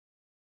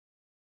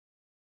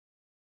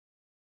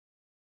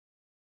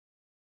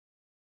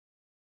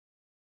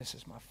This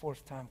is my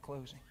 4th time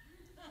closing.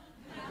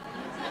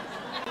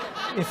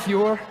 It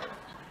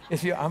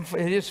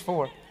is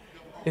 4.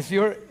 If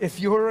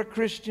you're a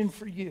Christian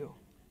for you,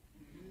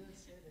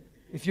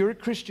 if you're a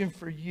Christian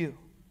for you,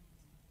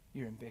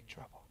 you're in big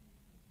trouble.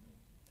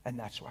 And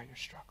that's why you're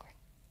struggling.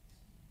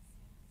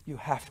 You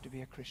have to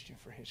be a Christian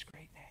for His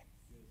great name.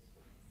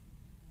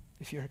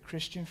 If you're a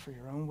Christian for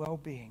your own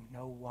well-being,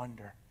 no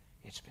wonder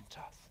it's been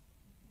tough.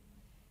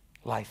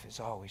 Life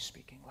is always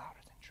speaking louder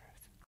than truth.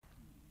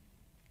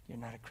 You're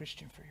not a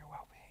Christian for your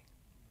well-being.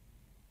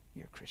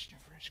 You're a Christian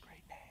for His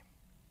great name.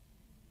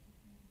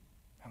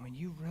 And when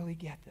you really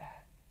get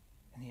that,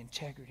 and the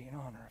integrity and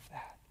honor of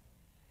that,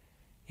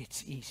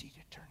 it's easy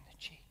to turn the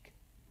cheek.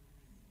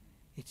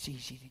 It's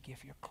easy to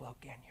give your cloak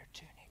and your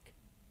tunic.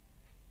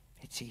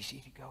 It's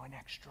easy to go an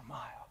extra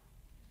mile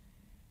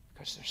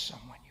because there's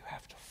someone you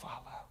have to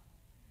follow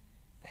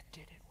that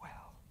did it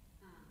well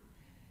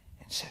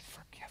and said,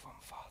 "Forgive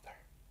them, Father.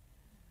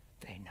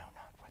 They know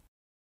not what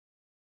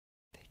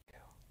they do."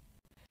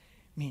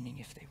 Meaning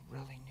if they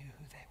really knew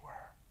who they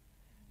were,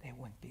 they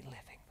wouldn't be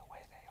living the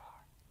way they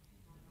are.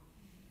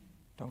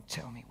 Don't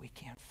tell me we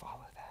can't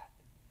follow that.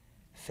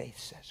 Faith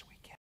says we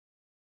can.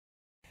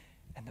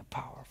 And the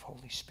power of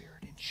Holy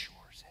Spirit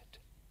ensures it.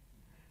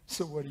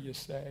 So what do you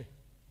say?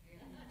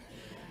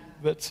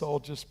 Let's all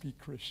just be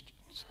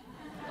Christians.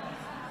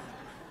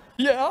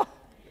 Yeah?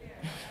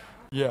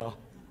 Yeah.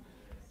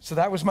 So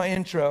that was my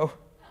intro.